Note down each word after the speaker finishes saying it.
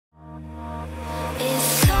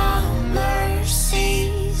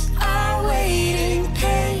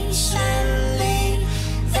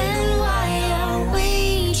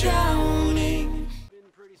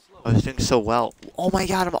so well. Oh my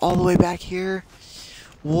god, I'm all the way back here?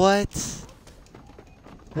 What?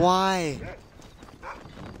 Why?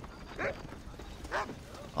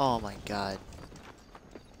 Oh my god.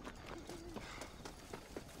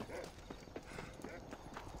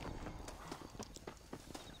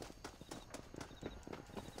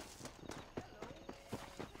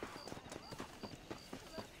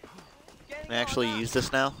 Can I actually use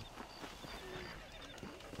this now?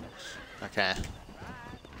 Okay.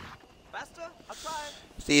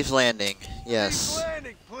 Steve's Landing. Yes. Steve's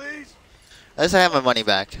Landing, please. At least I have my money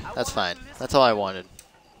back. That's fine. That's all I wanted.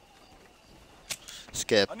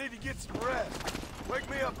 Skip. I need to get some rest. Wake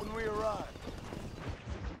me up when we arrive.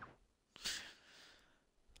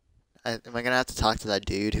 Am I gonna have to talk to that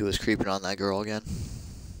dude who was creeping on that girl again?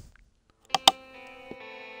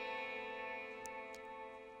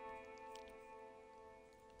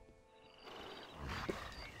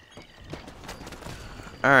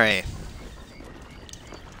 Alright.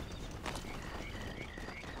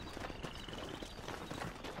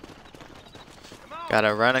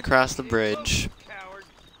 Gotta run across the bridge.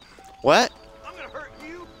 What? I'm gonna hurt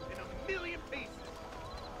you in a million pieces.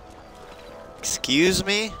 Excuse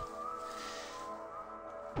me?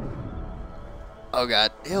 Oh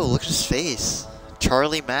god. Ew, look at his face.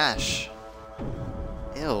 Charlie Mash.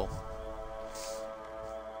 Ew. I'm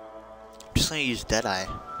just gonna use Deadeye.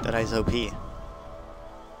 Deadeye's OP.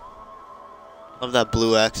 Love that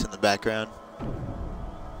blue X in the background.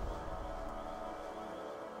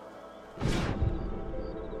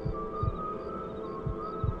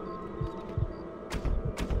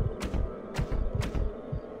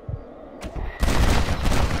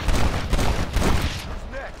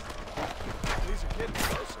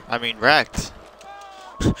 I mean, wrecked.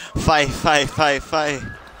 Fight.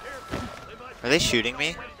 Are they shooting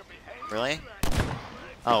me? Really?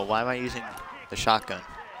 Oh, why am I using the shotgun?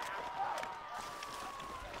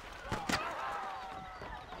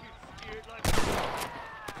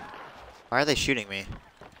 Why are they shooting me?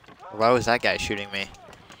 Or why was that guy shooting me?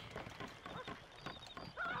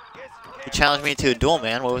 He challenged me to a duel,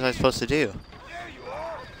 man. What was I supposed to do?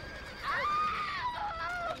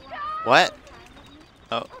 What?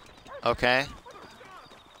 Oh, okay.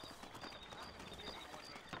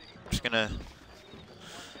 I'm just gonna...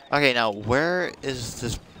 Okay, now where is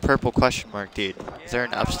this purple question mark, dude? Is there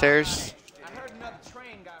an upstairs?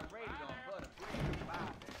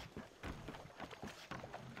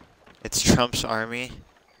 It's Trump's army.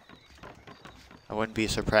 I wouldn't be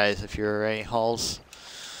surprised if you were Ray Halls.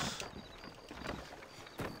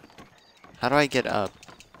 How do I get up?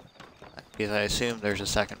 Because I assume there's a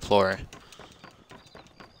second floor.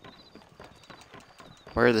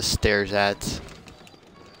 Where are the stairs at?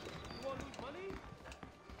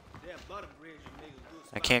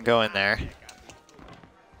 I can't go in there.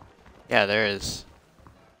 Yeah, there is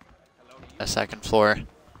a second floor.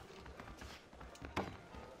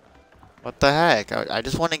 What the heck? I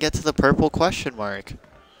just want to get to the purple question mark.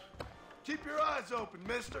 Keep your eyes open,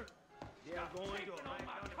 mister.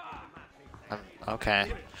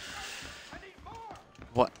 Okay.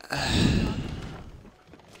 What?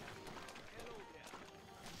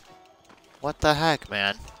 What the heck,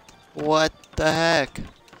 man? What the heck?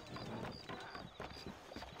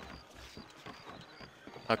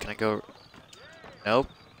 Oh, can I go? Nope.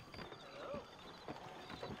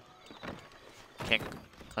 Can't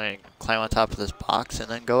climb on top of this box and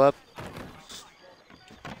then go up?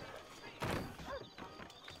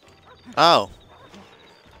 Oh.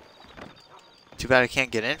 Too bad I can't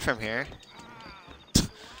get in from here.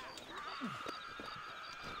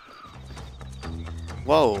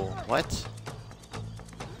 Whoa, what?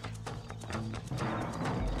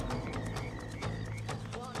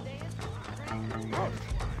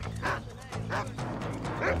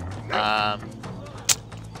 I'm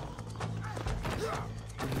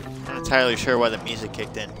not entirely sure why the music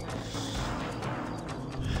kicked in.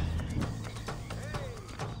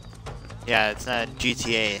 Yeah, it's not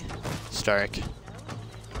GTA, Stark,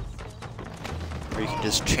 where you can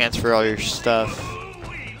just transfer all your stuff.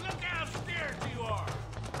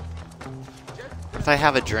 If I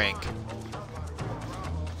have a drink,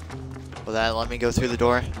 will that let me go through the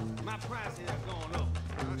door?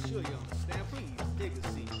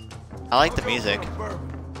 I like the music.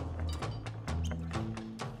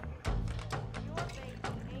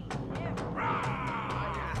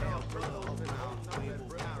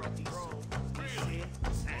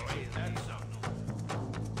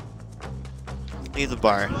 Leave the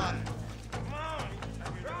bar.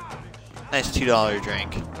 Nice $2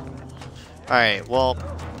 drink. Alright, well,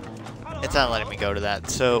 it's not letting me go to that,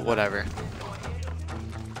 so whatever.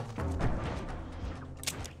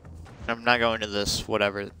 I'm not going to this,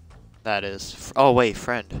 whatever that is. Oh, wait,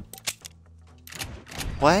 friend.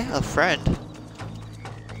 What? A friend?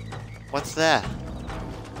 What's that?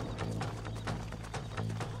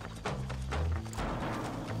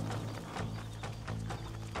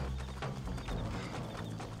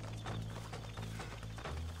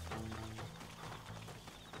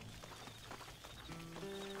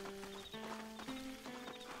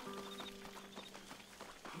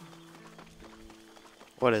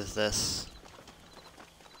 What is this?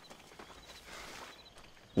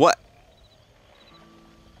 What?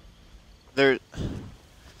 There's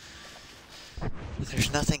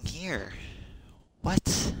nothing here.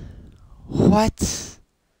 What? What? This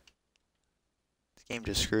game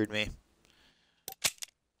just screwed me.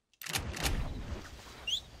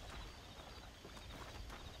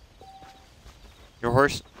 Your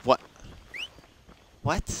horse? What?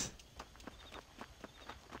 What?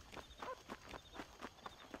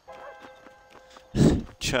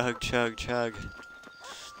 Chug, chug, chug.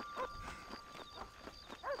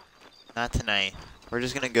 Not tonight. We're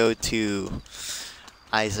just gonna go to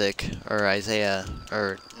Isaac, or Isaiah,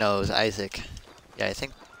 or no, it was Isaac. Yeah, I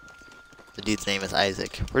think the dude's name is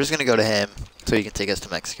Isaac. We're just gonna go to him so he can take us to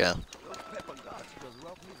Mexico.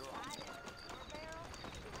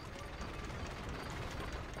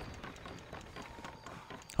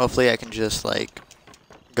 Hopefully I can just, like,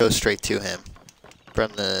 go straight to him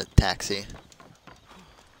from the taxi.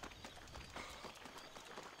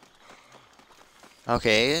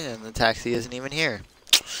 Okay, and the taxi isn't even here.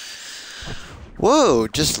 Whoa,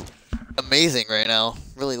 just amazing right now.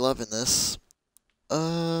 Really loving this.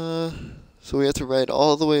 So we have to ride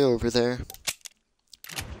all the way over there.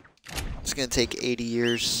 It's gonna take 80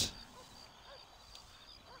 years.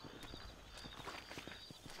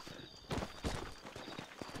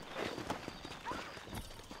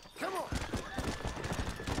 Come on.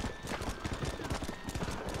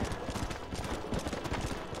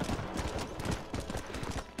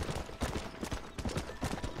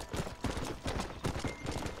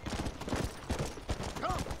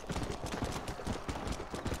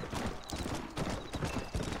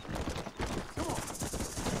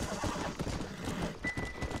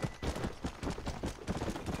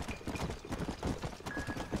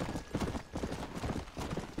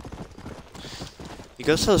 You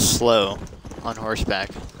go so slow on horseback.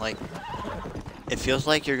 Like, it feels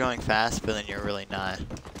like you're going fast, but then you're really not.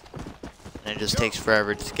 And it just takes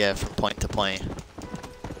forever to get from point to point. And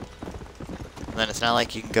then it's not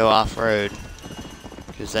like you can go off-road,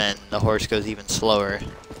 because then the horse goes even slower.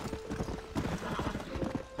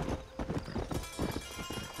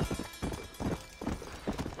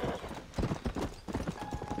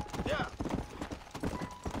 Yeah.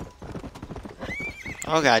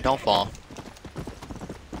 Oh god, don't fall.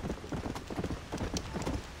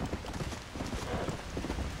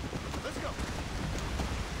 Let's go.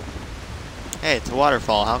 Hey, it's a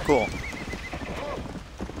waterfall, how cool.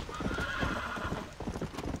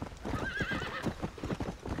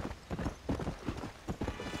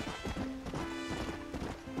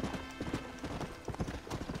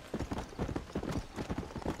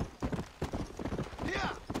 Yeah.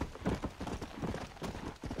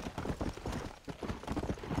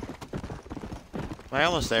 Am I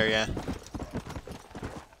almost there yet?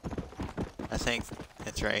 I think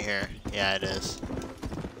it's right here. Yeah, it is.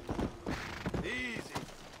 Easy.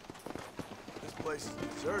 This place is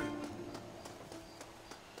deserted.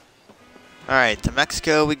 Alright, to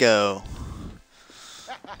Mexico we go.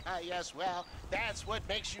 Yes, well, that's what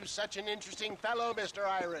makes you such an interesting fellow, Mr.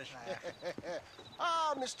 Irish.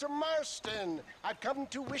 Ah, Mr. Marston, I've come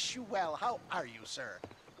to wish you well. How are you, sir?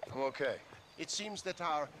 I'm okay. It seems that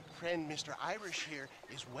our friend Mr. Irish here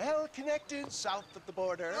is well connected south of the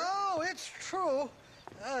border. Oh, it's true.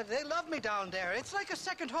 They love me down there. It's like a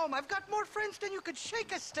second home. I've got more friends than you could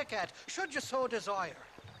shake a stick at, should you so desire.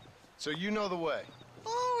 So you know the way.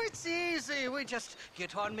 Oh, it's easy. We just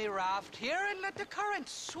get on me raft here and let the current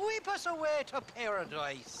sweep us away to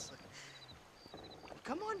paradise.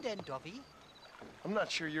 Come on then, Dovey. I'm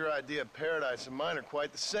not sure your idea of paradise and mine are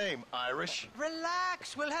quite the same, Irish.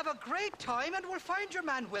 Relax. We'll have a great time and we'll find your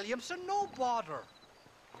man Williamson, no bother.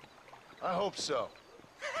 I hope so.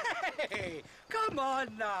 Hey, come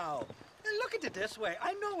on now. Look at it this way.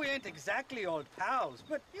 I know we ain't exactly old pals,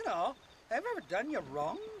 but, you know, have I ever done you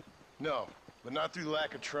wrong? No, but not through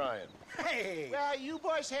lack of trying. Hey! Well, you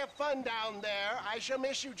boys have fun down there. I shall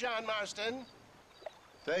miss you, John Marston.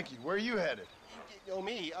 Thank you. Where are you headed? Oh,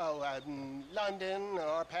 me? Oh, London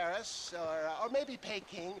or Paris or maybe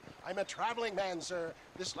Peking. I'm a traveling man, sir.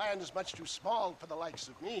 This land is much too small for the likes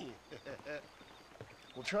of me.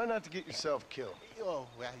 Well, try not to get yourself killed. Oh,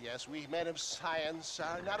 well, yes, we men of science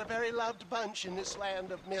are not a very loved bunch in this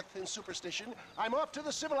land of myth and superstition. I'm off to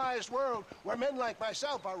the civilized world where men like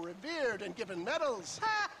myself are revered and given medals.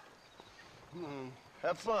 Ha!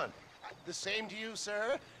 Have fun. The same to you,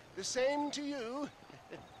 sir. The same to you.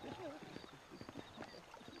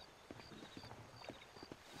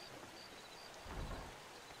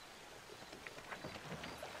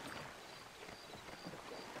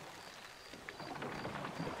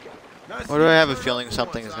 Nice Or to do I meet have you a feeling once,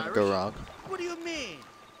 something is gonna go Irish. wrong? What do you mean?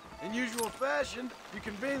 In usual fashion, you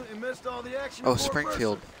conveniently missed all the action. Oh, before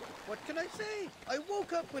Springfield. What can I say? I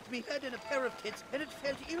woke up with me head in a pair of tits, and it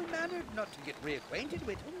felt ill-mannered not to get reacquainted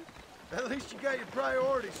with him. At least you got your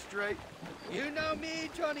priorities straight. You know me,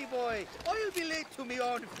 Johnny boy. I'll be late to me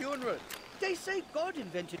own funeral. They say God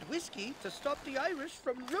invented whiskey to stop the Irish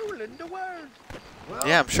from ruling the world. Well,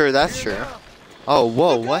 Yeah, I'm sure that's here true. now. Oh,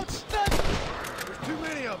 whoa, Look what? out, Dad! There's too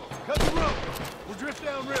many of them. Cut the rope. We'll drift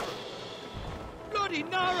downriver. Bloody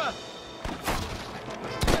Nara!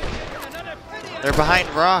 Another penny out They're of behind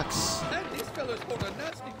rocks. And these fellas hold a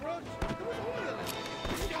nasty grudge. There was only a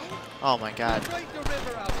little. Oh my god. Right the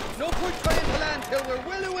river out. No point trying to land till we're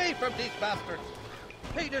well away from these bastards.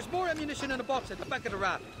 Hey, there's more ammunition in a box at the back of the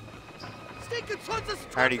raft. Stinking sons of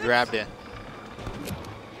I already trumpets. grabbed it.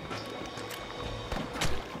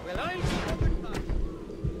 Well, I'll be covered fine.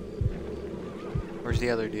 Where's the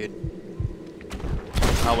other dude?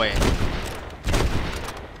 Oh, wait.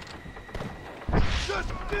 Just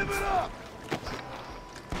give it up.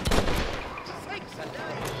 Sakes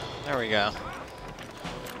alive. There we go.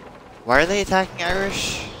 Why are they attacking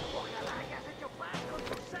Irish?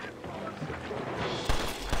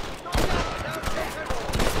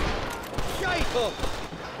 Shite up.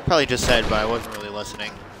 Probably just said, but I wasn't really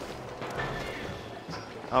listening.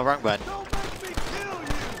 Oh, wrong button. Don't make me kill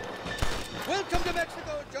you. Welcome to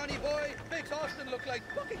Mexico, Johnny boy. Makes Austin look like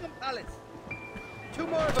Buckingham Palace. Two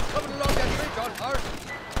more of them coming along that bridge on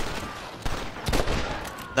horses.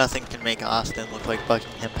 Nothing can make Austin look like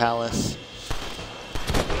Buckingham Palace.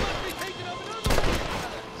 Must be taking up another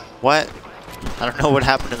one. What? I don't know what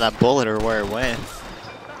happened to that bullet or where it went.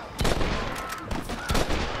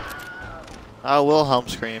 Oh, Wilhelm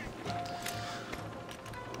scream.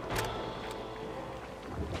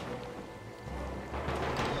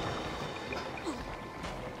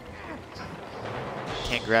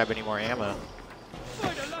 Can't grab any more ammo.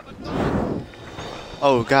 By the love of God,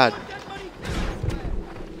 Oh god. that money.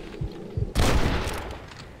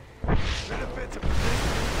 Benefits of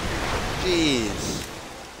position. Jeez.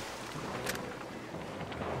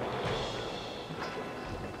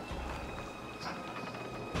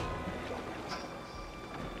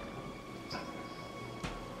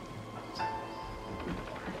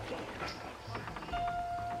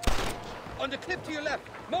 On the cliff to your left.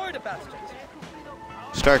 More of the bastards.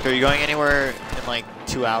 Stark, are you going anywhere in like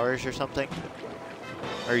 2 hours or something?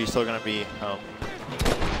 Or are you still gonna be home?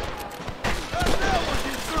 How'd that one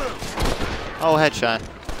get through? Oh, headshot.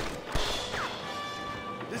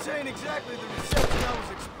 This ain't exactly the reception I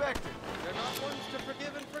was expecting. They're not ones to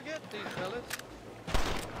forgive and forget, these fellas.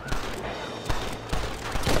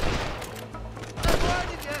 I'm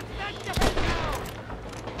warning you. Back the head now.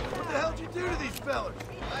 What the hell'd you do to these fellas?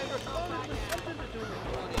 I recall it was something to do with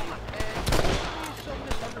money. And maybe some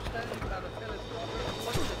misunderstanding about a fella's daughter.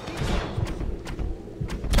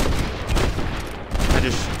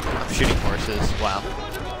 I'm shooting horses. Wow. We're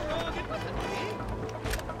going to go wrong. It wasn't me.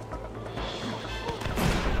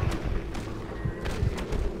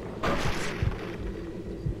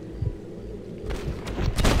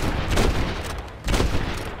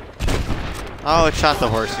 Oh, it shot the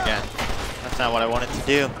horse again. That's not what I wanted to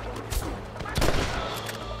do.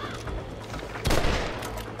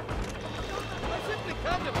 I simply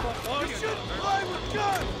can't afford all You your shouldn't numbers. play with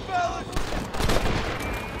guns, fellas!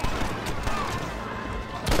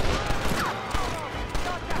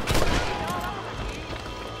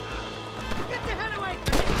 Get the hell away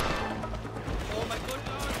from me! Oh my good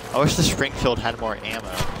lord! I wish the Springfield had more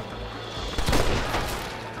ammo.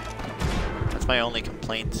 That's my only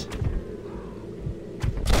complaint.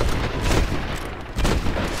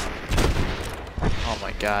 Oh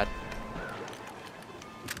my god.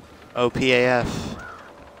 OPAF.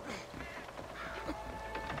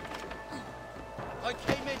 I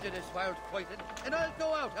came into this world fighting, and I'll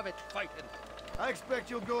go out of it fighting. I expect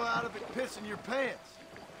you'll go out of it pissing your pants.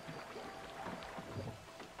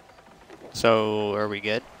 So, are we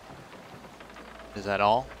good? Is that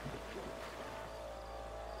all?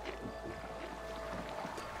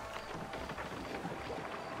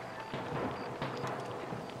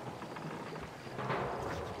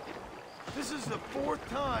 This This is the 4th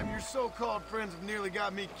time your so-called friends have nearly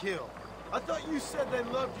got me killed. I thought you said they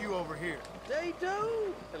loved you over here. They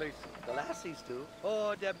do. At least the lassies do.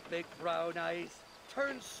 Oh, them big brown eyes.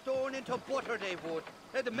 Turn stone into butter, they would.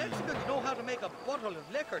 And the Mexicans know how to make a bottle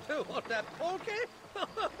of liquor, too. Oh, that pulque?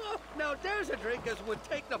 Now, there's a drink as would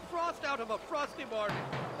take the frost out of a frosty morning.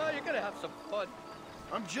 Oh, you're gonna have some fun.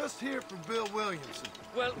 I'm just here for Bill Williamson.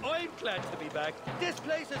 Well, I'm glad to be back. This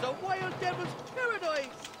place is a wild devil's paradise.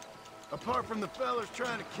 Apart from the fellas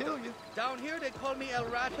trying to kill you. Down here, they call me El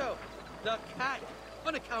Rato, the cat,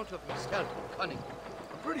 on account of my stealth and cunning.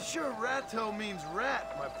 I'm pretty sure Rato means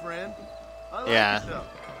rat, my friend. I like Yeah. it though.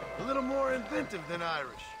 A little more inventive than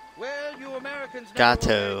Irish. Well, you Americans never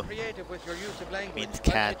Gato were very creative with your use of language. means was it,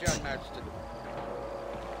 cat. John Marston?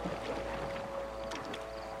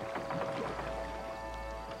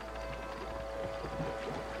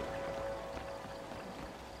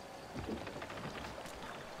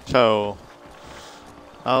 So,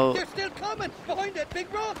 oh, They're still coming behind that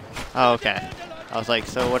big rock. oh, okay. I was like,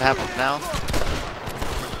 so what happens now?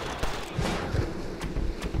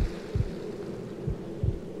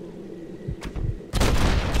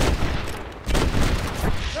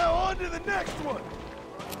 Now on to the next one.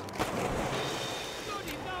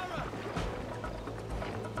 Bloody Nara!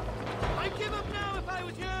 I'd give up now if I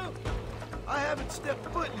was you. I haven't stepped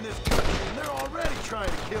foot in this country and they're already trying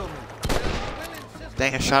to kill me.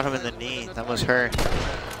 Dang, I shot him in the knee. That must hurt.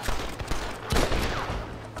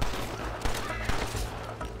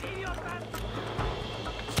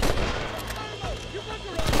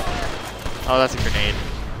 Oh, that's a grenade.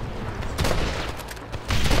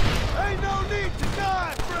 Ain't no need to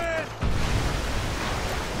die, friend.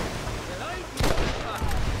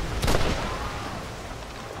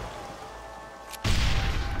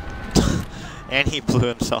 And he blew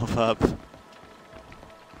himself up.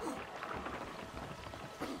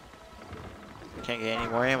 Can't get any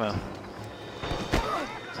more ammo.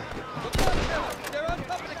 They're on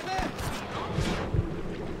top of the cliff.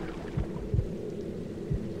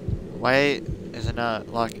 Why is it not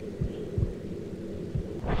locking?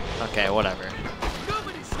 Okay, whatever.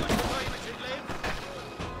 Nobody should survive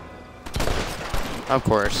it, Of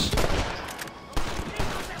course.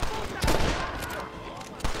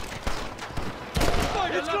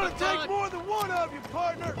 It's gonna take more than one of you,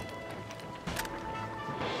 partner.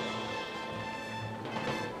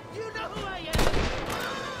 You know who I am.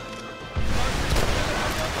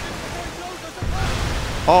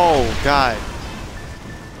 Oh, God.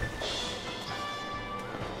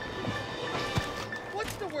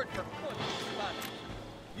 What's the word for foot in Spanish?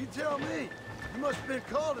 You tell me. You must have been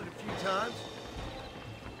called it a few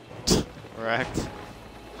times. Correct.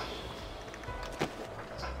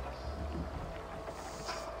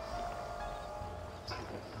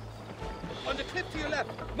 On the cliff to your left.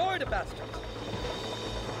 More of the bastards.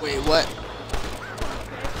 Wait, what?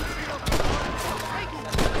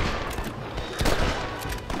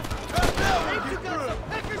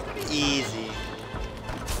 Easy.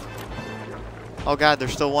 Oh God,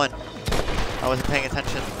 there's still one. I wasn't paying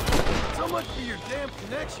attention. So much for your damn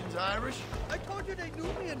connections, Irish. I told you they knew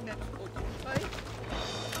me in Mexico, didn't I?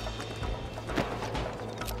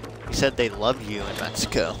 You said they loved you in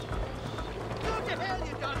Mexico. Go to hell,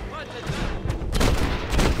 you done punted.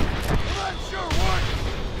 Well, that sure worked.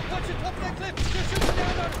 Watch the top of that cliff. They're shooting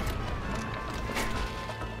down on us.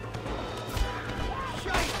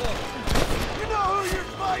 Shite. You know who you're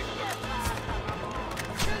fighting.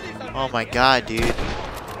 Oh my God, dude.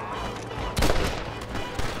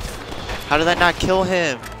 How did that not kill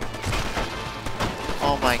him?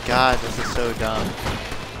 Oh my God, this is so dumb.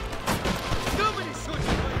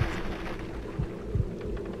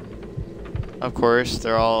 Of course,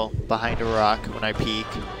 they're all behind a rock when I peek.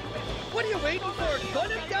 What are you waiting for? Gun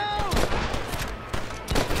him down!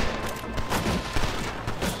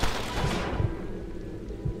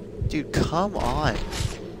 Dude, come on.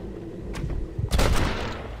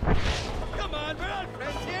 Come on, we're all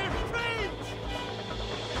friends here. Friends!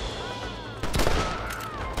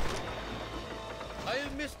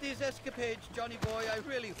 I'll miss these escapades, Johnny boy. I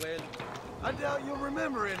really will. I doubt you'll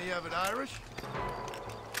remember any of it, Irish.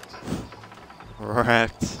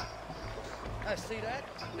 Wrecked. I see that.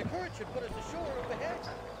 The current should put us ashore up ahead.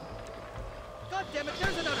 God damn it,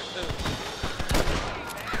 there's another two.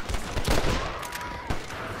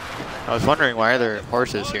 I was wondering why are there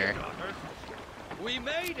horses here? We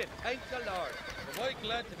made it, thank the Lord. Am I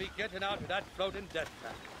glad to be getting out of that floating death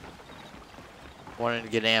trap. Wanted to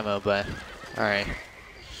get ammo, but alright.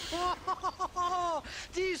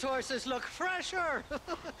 These horses look fresher.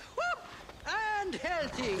 Woo! And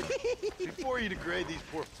healthy. Before you degrade these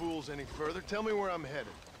poor fools any further, tell me where I'm headed.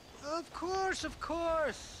 Of course, of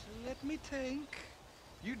course. Let me think.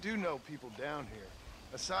 You do know people down here,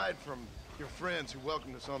 aside from your friends who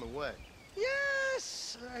welcomed us on the way.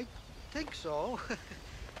 Yes, I think so.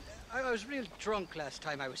 I was real drunk last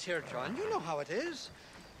time I was here, John. You know how it is.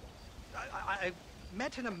 I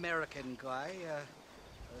met an American guy,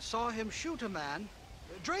 saw him shoot a man,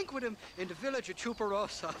 drank with him in the village of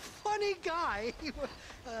Chuparosa. Funny guy.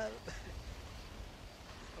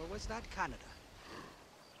 Or was that Canada?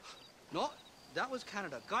 No, that was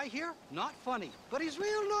Canada. Guy here, not funny, but he's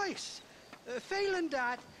real nice. Failing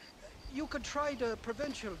that, you could try the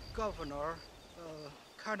provincial governor,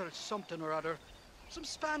 Colonel something or other. Some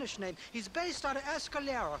Spanish name. He's based out of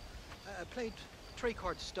Escalera. Played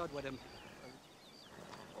three-chord stud with him.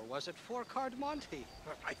 Or was it four-chord Monty?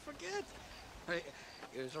 I forget.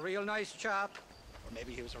 He was a real nice chap. Or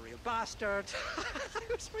maybe he was a real bastard.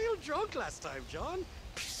 I was real drunk last time, John.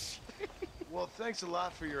 Well, thanks a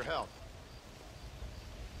lot for your help.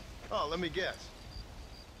 Oh, let me guess.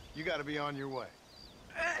 You gotta be on your way.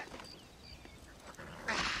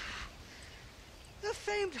 The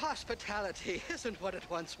famed hospitality isn't what it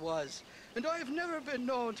once was, and I've never been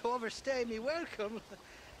known to overstay me welcome.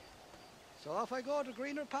 So off I go to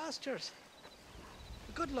greener pastures.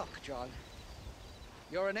 Good luck, John.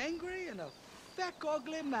 You're an angry and a feck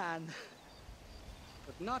ugly man,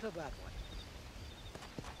 but not a bad one.